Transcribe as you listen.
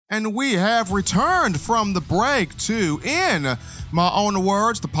And we have returned from the break to, in my own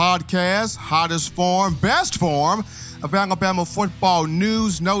words, the podcast, hottest form, best form of Alabama football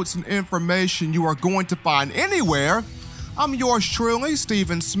news, notes, and information you are going to find anywhere. I'm yours truly,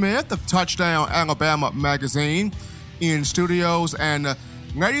 Stephen Smith of Touchdown Alabama Magazine in studios. And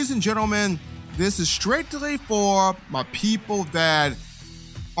ladies and gentlemen, this is strictly for my people that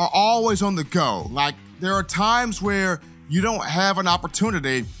are always on the go. Like, there are times where you don't have an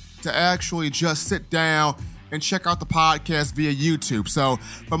opportunity to actually just sit down and check out the podcast via YouTube. So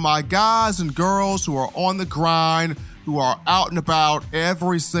for my guys and girls who are on the grind, who are out and about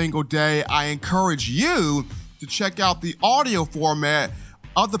every single day, I encourage you to check out the audio format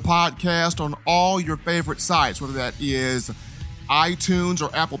of the podcast on all your favorite sites, whether that is iTunes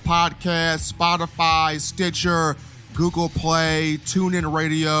or Apple Podcasts, Spotify, Stitcher, Google Play, TuneIn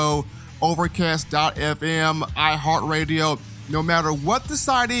Radio, Overcast.fm, iHeartRadio. No matter what the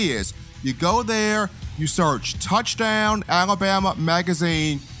site is, you go there, you search Touchdown Alabama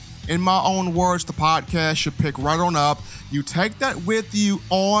Magazine. In my own words, the podcast should pick right on up. You take that with you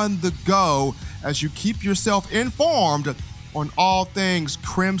on the go as you keep yourself informed on all things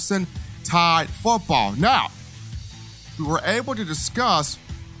Crimson Tide football. Now, we were able to discuss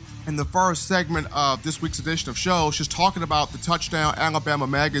in the first segment of this week's edition of shows, just talking about the Touchdown Alabama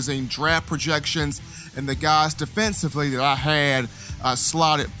Magazine draft projections and the guys defensively that I had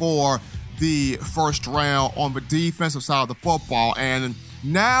slotted for the first round on the defensive side of the football. And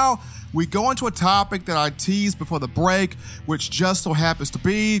now we go into a topic that I teased before the break, which just so happens to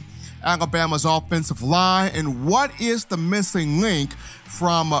be Alabama's offensive line and what is the missing link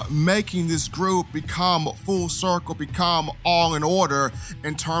from making this group become full circle, become all in order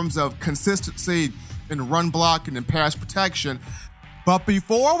in terms of consistency in run blocking and pass protection. But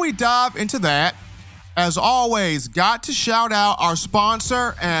before we dive into that, as always, got to shout out our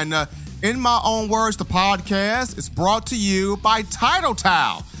sponsor, and in my own words, the podcast is brought to you by Title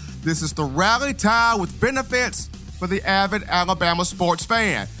Towel. This is the rally towel with benefits for the avid Alabama sports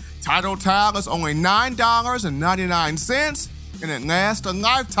fan. Title Towel is only $9.99, and it lasts a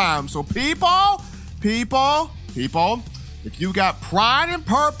lifetime. So people, if you got pride and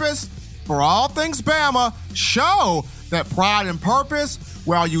purpose for all things Bama, show that pride and purpose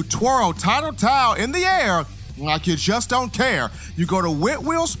while you twirl Title Towel in the air like you just don't care. You go to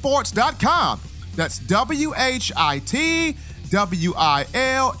whitwillsports.com. That's WHITWILSPORTS,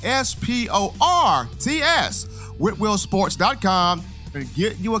 whitwillsports.com, and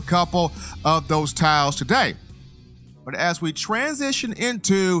get you a couple of those towels today. But as we transition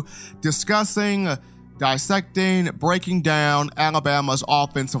into discussing, dissecting, breaking down Alabama's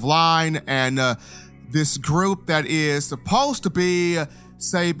offensive line and this group that is supposed to be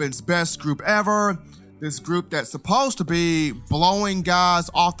Saban's best group ever, this group that's supposed to be blowing guys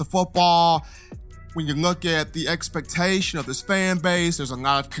off the football. When you look at the expectation of this fan base, there's a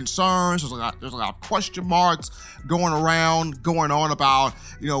lot of concerns, there's a lot of question marks going on about,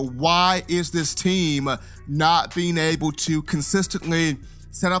 why is this team not being able to consistently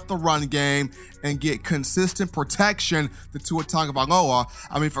set up the run game and get consistent protection to Tua Tagovailoa.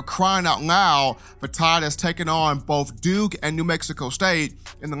 I mean, for crying out loud, the Tide has taken on both Duke and New Mexico State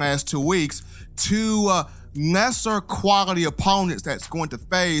in the last 2 weeks, two lesser quality opponents that's going to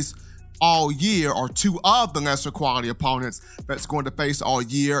face all year, or two of the lesser quality opponents that's going to face all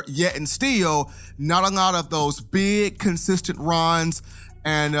year, yet and still not a lot of those big consistent runs.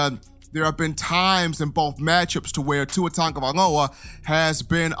 And there have been times in both matchups to where Tua Tagovailoa has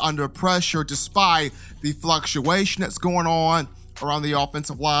been under pressure despite the fluctuation that's going on around the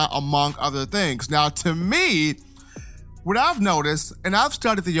offensive line, among other things. Now, to me, what I've noticed, and I've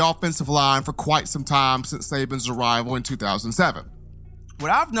studied the offensive line for quite some time since Saban's arrival in 2007.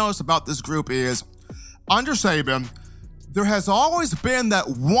 What I've noticed about this group is, under Saban, there has always been that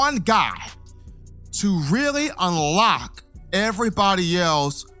one guy to really unlock everybody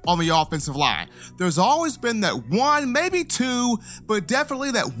else on the offensive line. There's always been that one, maybe two, but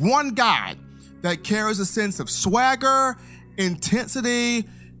definitely that one guy that carries a sense of swagger, intensity,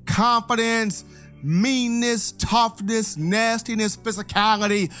 confidence, meanness, toughness, nastiness,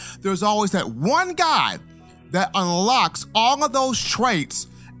 physicality. There's always that one guy that unlocks all of those traits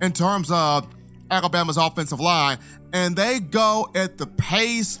in terms of Alabama's offensive line, and they go at the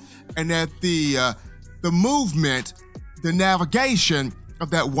pace and at the movement, the navigation of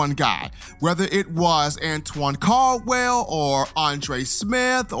that one guy, whether it was Antoine Caldwell or Andre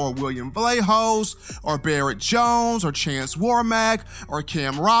Smith or William Vlahos or Barrett Jones or Chance Warmack or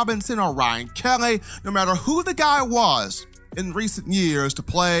Cam Robinson or Ryan Kelly. No matter who the guy was, in recent years to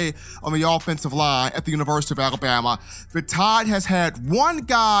play on the offensive line at the University of Alabama. The Tide has had one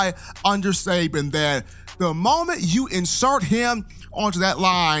guy under Saban that the moment you insert him onto that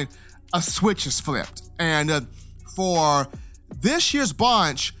line, a switch is flipped. And for this year's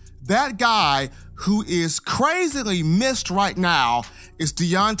bunch, that guy who is crazily missed right now is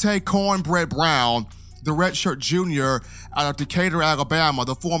Deontay Cornbread Brown, the redshirt junior out of Decatur, Alabama,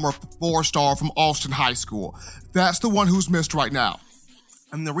 the former four-star from Austin High School. That's the one who's missed right now.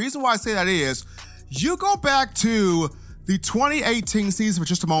 And the reason why I say that is, you go back to the 2018 season for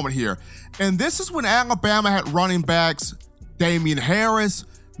just a moment here, and this is when Alabama had running backs Damien Harris,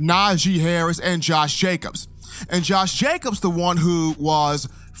 Najee Harris, and Josh Jacobs. And Josh Jacobs, the one who was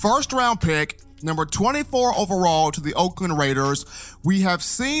first-round pick, number 24 overall to the Oakland Raiders. We have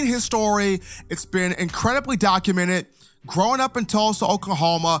seen his story. It's been incredibly documented. Growing up in Tulsa,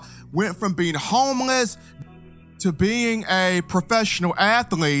 Oklahoma, went from being homeless to being a professional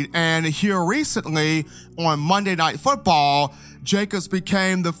athlete. And here recently on Monday Night Football, Jacobs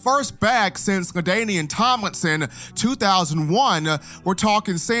became the first back since LaDainian Tomlinson, 2001. We're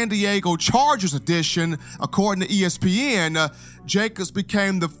talking San Diego Chargers edition. According to ESPN, Jacobs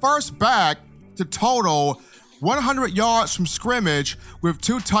became the first back to total 100 yards from scrimmage with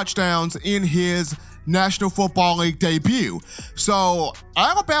 2 touchdowns in his National Football League debut. So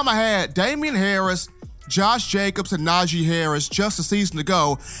Alabama had Damien Harris, Josh Jacobs, and Najee Harris just a season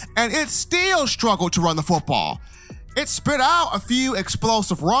ago, and it still struggled to run the football. It spit out a few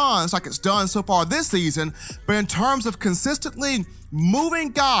explosive runs like it's done so far this season, but in terms of consistently moving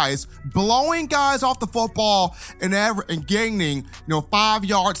guys, blowing guys off the football and gaining, 5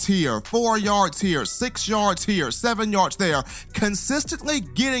 yards here, 4 yards here, 6 yards here, 7 yards there, consistently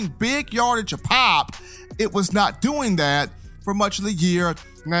getting big yardage a pop, it was not doing that for much of the year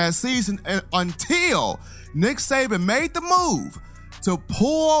last season until Nick Saban made the move to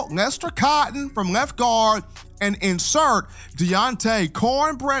pull Lester Cotton from left guard and insert Deontay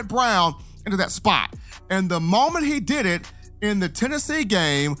Cornbread Brown into that spot. And the moment he did it in the Tennessee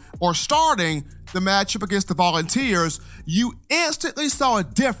game, or starting the matchup against the Volunteers, you instantly saw a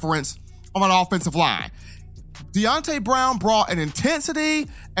difference on an offensive line. Deontay Brown brought an intensity,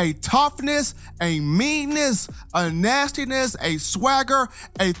 a toughness, a meanness, a nastiness, a swagger,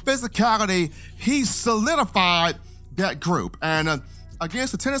 a physicality. He solidified that group. And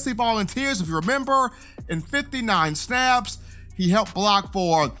against the Tennessee Volunteers, if you remember, in 59 snaps, he helped block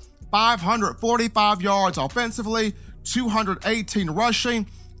for 545 yards offensively, 218 rushing,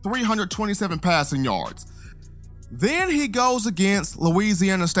 327 passing yards. Then he goes against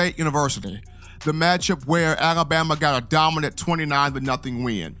Louisiana State University, the matchup where Alabama got a dominant 29-0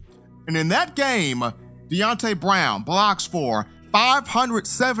 win. And in that game, Deontay Brown blocks for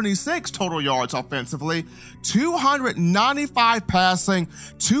 576 total yards offensively, 295 passing,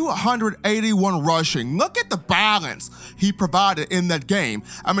 281 rushing. Look at the balance he provided in that game.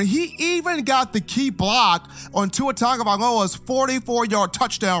 I mean, he even got the key block on Tua Tagovailoa's 44-yard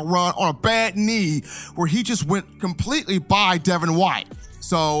touchdown run on a bad knee where he just went completely by Devin White.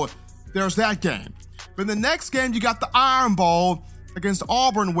 So there's that game. But in the next game, you got the Iron Bowl against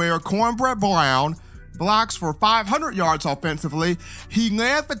Auburn, where Cornbread Brown blocks for 500 yards offensively. He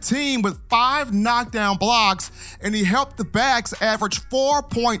led the team with 5 knockdown blocks, and he helped the backs average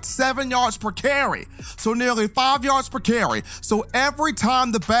 4.7 yards per carry. So nearly 5 yards per carry. So every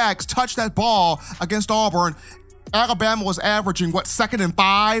time the backs touched that ball against Auburn, Alabama was averaging, 2nd and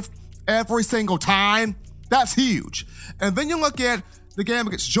 5 every single time? That's huge. And then you look at the game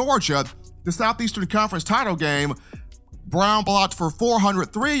against Georgia, the Southeastern Conference title game. Brown blocked for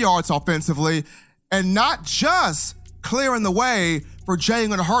 403 yards offensively, and not just clearing the way for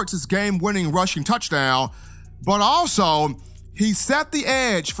Jalen Hurts' game-winning rushing touchdown, but also he set the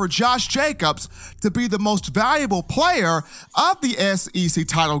edge for Josh Jacobs to be the most valuable player of the SEC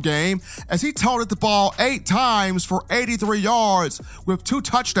title game, as he toted the ball 8 times for 83 yards with 2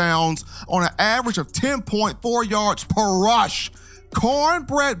 touchdowns on an average of 10.4 yards per rush.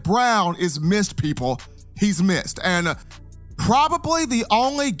 Cornbread Brown is missed, people. He's missed. And probably the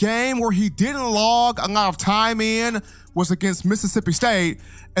only game where he didn't log a lot of time in was against Mississippi State,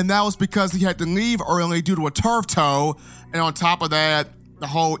 and that was because he had to leave early due to a turf toe. And on top of that, the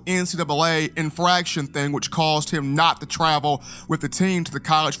whole NCAA infraction thing, which caused him not to travel with the team to the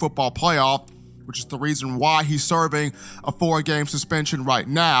college football playoff, which is the reason why he's serving a 4-game suspension right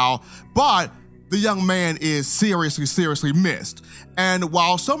now. But the young man is seriously missed. And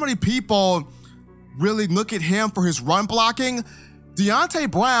while so many people really look at him for his run blocking,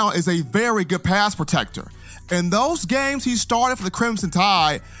 Deontay Brown is a very good pass protector. In those games he started for the Crimson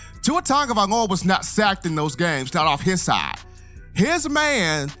Tide, Tua Tagovailoa was not sacked in those games, not off his side. His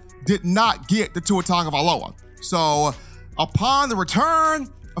man did not get the Tua Tagovailoa. So upon the return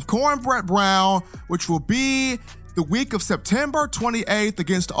of Cornbread Brown, which will be the week of September 28th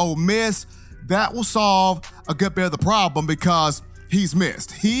against Ole Miss, that will solve a good bit of the problem because he's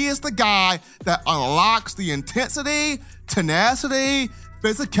missed. He is the guy that unlocks the intensity, tenacity,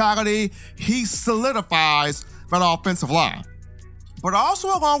 physicality. He solidifies that offensive line. But also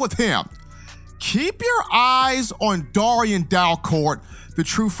along with him, keep your eyes on Darian Dalcourt, the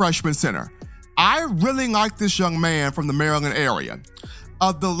true freshman center. I really like this young man from the Maryland area.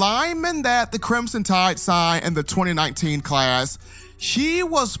 Of the linemen that the Crimson Tide signed in the 2019 class, he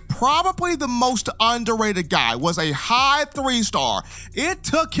was probably the most underrated guy, was a high 3-star. It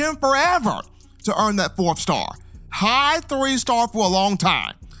took him forever to earn that 4th star. High 3-star for a long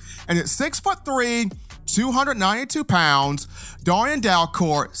time. And at 6'3", 292 pounds, Darian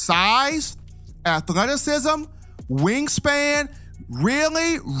Dalcourt, size, athleticism, wingspan,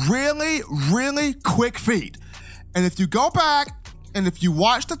 really, really, really quick feet. And if you go back and if you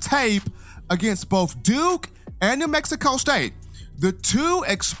watch the tape against both Duke and New Mexico State, the two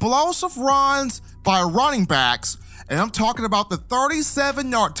explosive runs by running backs, and I'm talking about the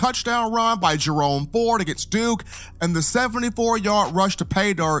 37-yard touchdown run by Jerome Ford against Duke and the 74-yard rush to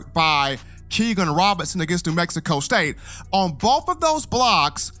pay dirt by Keegan Robinson against New Mexico State. On both of those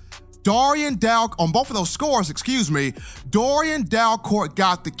blocks, Darian Dalcourt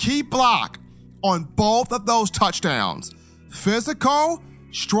got the key block on both of those touchdowns. Physical,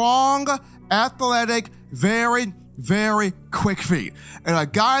 strong, athletic, very, very quick feet. And a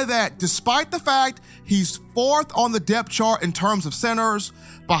guy that, despite the fact he's 4th on the depth chart in terms of centers,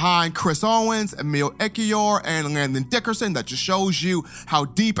 behind Chris Owens, Emil Ekiyor, and Landon Dickerson, that just shows you how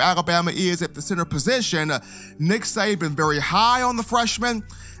deep Alabama is at the center position. Nick Saban very high on the freshman,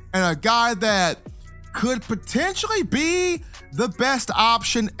 and a guy that could potentially be the best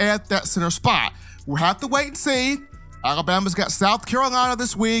option at that center spot. We'll have to wait and see. Alabama's got South Carolina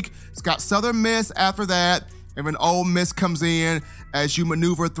this week. It's got Southern Miss after that. And then Ole Miss comes in as you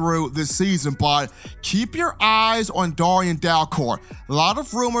maneuver through this season. But keep your eyes on Darian Dalcourt. A lot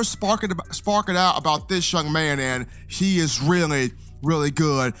of rumors sparking out about this young man, and he is really, really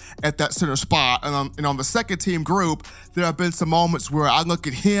good at that center spot. And on the second team group, there have been some moments where I look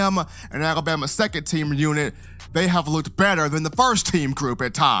at him and Alabama's second team unit. They have looked better than the first team group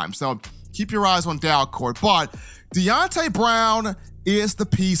at times. So keep your eyes on Dalcourt. But Deonte Brown is the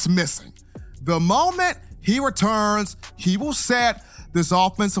piece missing. The moment he returns, he will set this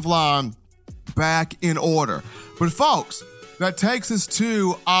offensive line back in order. But folks, that takes us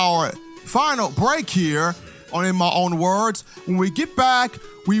to our final break here on In My Own Words. When we get back,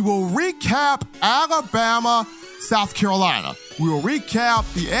 we will recap Alabama, South Carolina. We will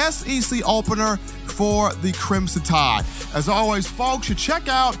recap the SEC opener for the Crimson Tide. As always, folks, you check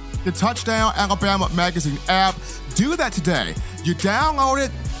out the Touchdown Alabama Magazine app. Do that today. You download it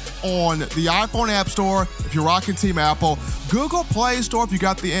on the iPhone App Store if you're rocking Team Apple, Google Play Store if you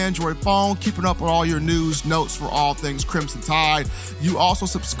got the Android phone, keeping up with all your news, notes for all things Crimson Tide. You also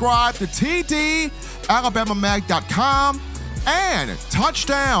subscribe to TDAlabamaMag.com and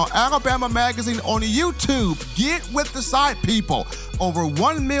Touchdown Alabama Magazine on YouTube. Get with the site, people. Over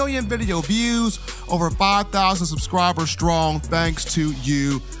 1 million video views, over 5,000 subscribers strong, thanks to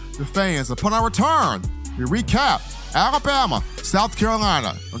you, the fans. Upon our return, we recap Alabama, South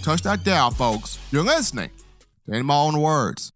Carolina. Don't touch that dial, folks. You're listening to In My Own Words.